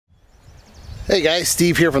Hey guys,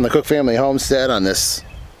 Steve here from the Cook Family Homestead on this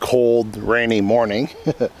cold, rainy morning.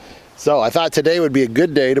 So I thought today would be a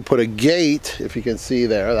good day to put a gate, if you can see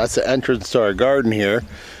there. That's the entrance to our garden here,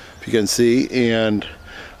 if you can see. And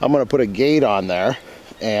I'm gonna put a gate on there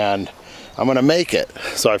and I'm gonna make it.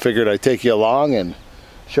 So I figured I'd take you along and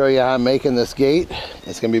show you how I'm making this gate.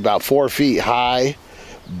 It's gonna be about 4 feet high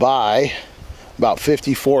by about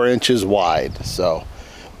 54 inches wide. So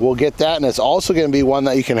we'll get that, and it's also going to be one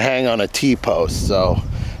that you can hang on a T-post. So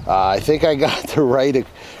I think I got the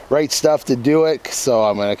right stuff to do it, so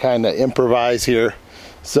I'm going to kind of improvise here.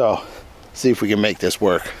 So see if we can make this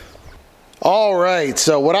work. All right,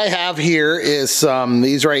 so what I have here is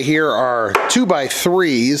these right here are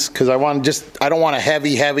 2x3s because I don't want a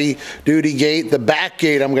heavy duty gate. The back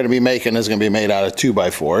gate I'm going to be making is going to be made out of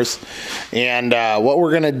 2x4s, and what we're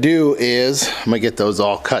going to do is I'm going to get those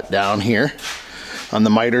all cut down here on the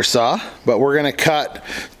miter saw, but we're gonna cut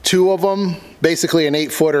 2 of them, basically an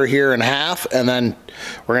 8-footer here in half, and then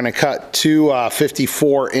we're gonna cut 2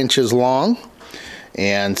 54 inches long.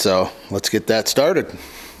 And so let's get that started.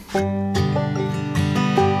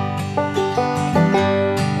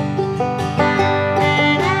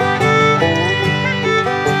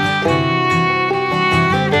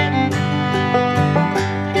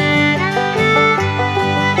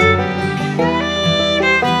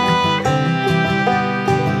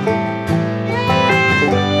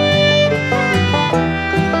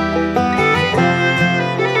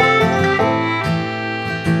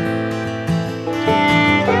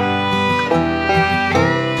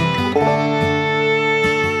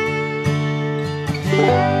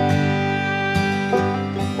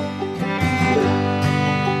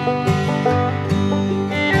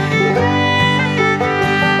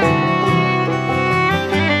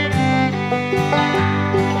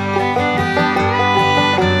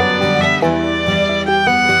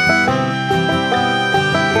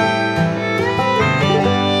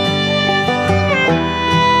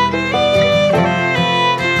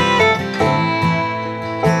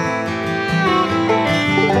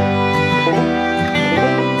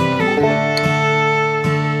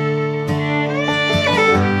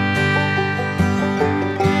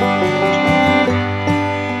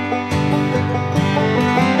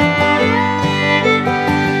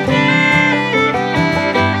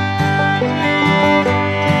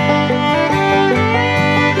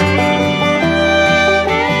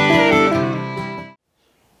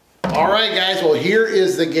 Here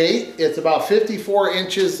is the gate. It's about 54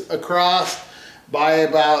 inches across by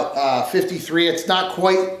about 53. It's not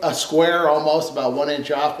quite a square, almost about 1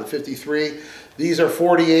 inch off, but 53. These are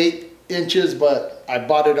 48 inches, but I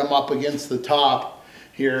butted them up against the top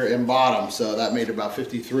here and bottom, so that made about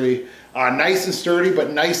 53. Nice and sturdy,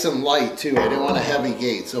 but nice and light too. I didn't want a heavy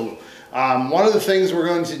gate. So one of the things we're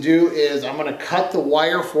going to do is I'm going to cut the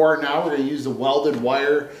wire for it now. We're going to use the welded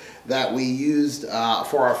wire that we used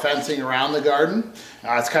for our fencing around the garden.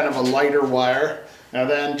 It's kind of a lighter wire. And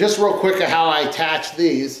then just real quick how I attach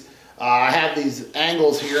these. I have these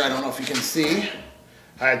angles here. I don't know if you can see.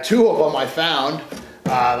 I had 2 of them I found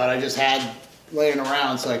that I just had laying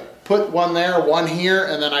around. So I put one there, one here,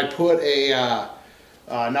 and then I put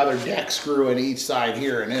another deck screw in each side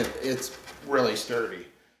here, and it's really sturdy.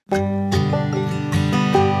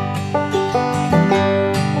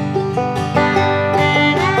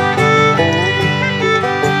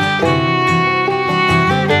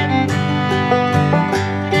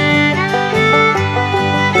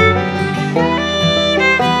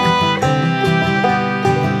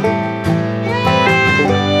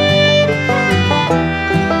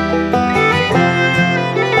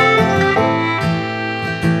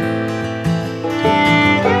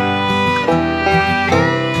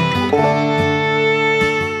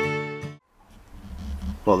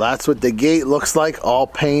 Well, that's what the gate looks like, all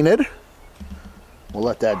painted. We'll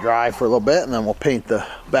let that dry for a little bit and then we'll paint the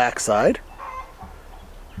back side.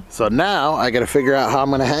 So now I gotta figure out how I'm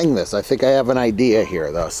gonna hang this. I think I have an idea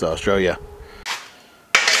here though, so I'll show you.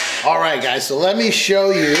 All right guys, so let me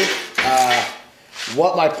show you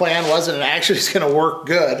what my plan was, and it actually is gonna work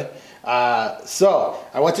good. So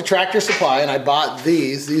I went to Tractor Supply and I bought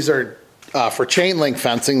these. These are for chain link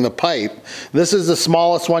fencing, the pipe. This is the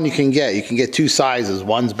smallest one you can get. You can get 2 sizes.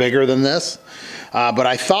 One's bigger than this. But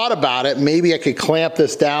I thought about it, maybe I could clamp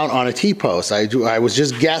this down on a T-post. I was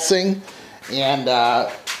just guessing, and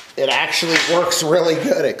it actually works really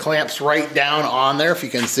good. It clamps right down on there, if you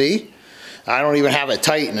can see. I don't even have it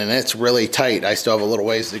tightened, and it's really tight. I still have a little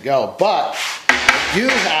ways to go. But I do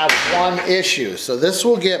have one issue. So this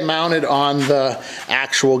will get mounted on the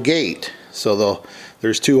actual gate. So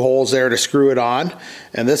there's 2 holes there to screw it on,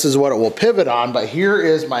 and this is what it will pivot on. But here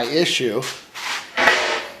is my issue.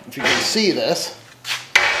 if you can see this.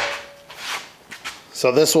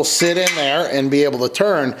 So this will sit in there and be able to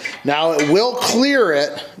turn. Now it will clear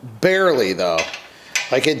it barely though.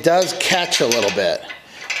 Like it does catch a little bit.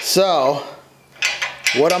 So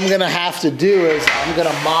what I'm gonna have to do is I'm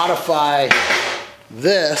gonna modify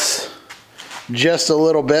this just a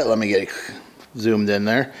little bit. Let me get it zoomed in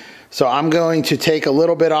there. So I'm going to take a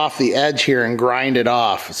little bit off the edge here and grind it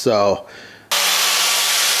off. So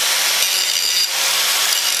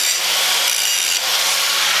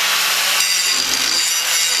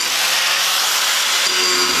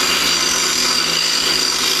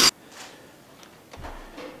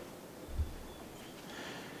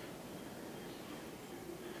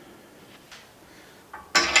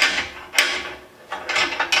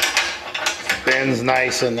spins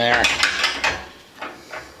nice in there.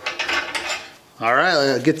 All right,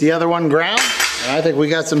 let's get the other one ground, and I think we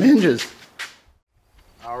got some hinges.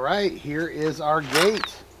 All right, here is our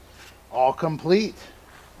gate, all complete.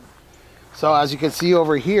 So as you can see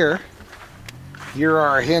over here, here are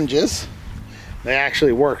our hinges. They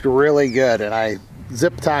actually worked really good, and I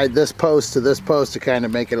zip tied this post to this post to kind of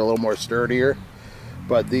make it a little more sturdier.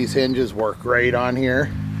 But these hinges work great on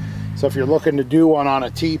here. So if you're looking to do one on a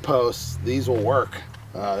T-post, these will work.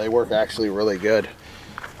 They work actually really good.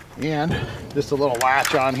 And just a little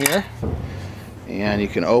latch on here, and you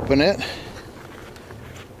can open it.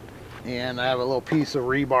 And I have a little piece of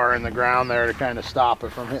rebar in the ground there to kind of stop it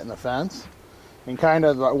from hitting the fence. And kind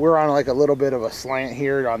of, we're on like a little bit of a slant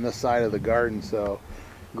here on this side of the garden, so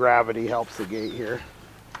gravity helps the gate here.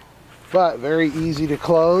 But very easy to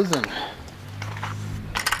close, and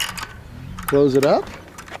close it up.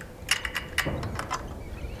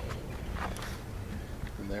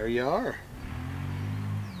 And there you are.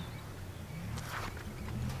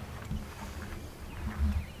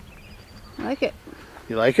 I like it.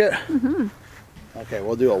 You like it? Mm-hmm. Okay,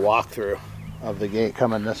 we'll do a walkthrough of the gate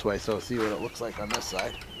coming this way, so see what it looks like on this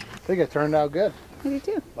side. I think it turned out good. I do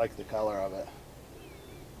too. Like the color of it.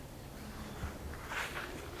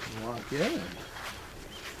 Walk in.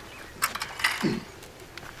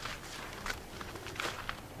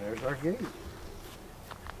 There's our gate.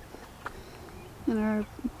 And our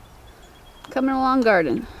coming along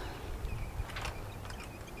garden.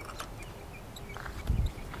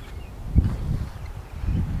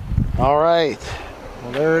 All right,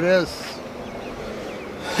 well there it is.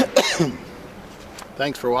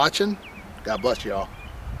 Thanks for watching. God bless you all.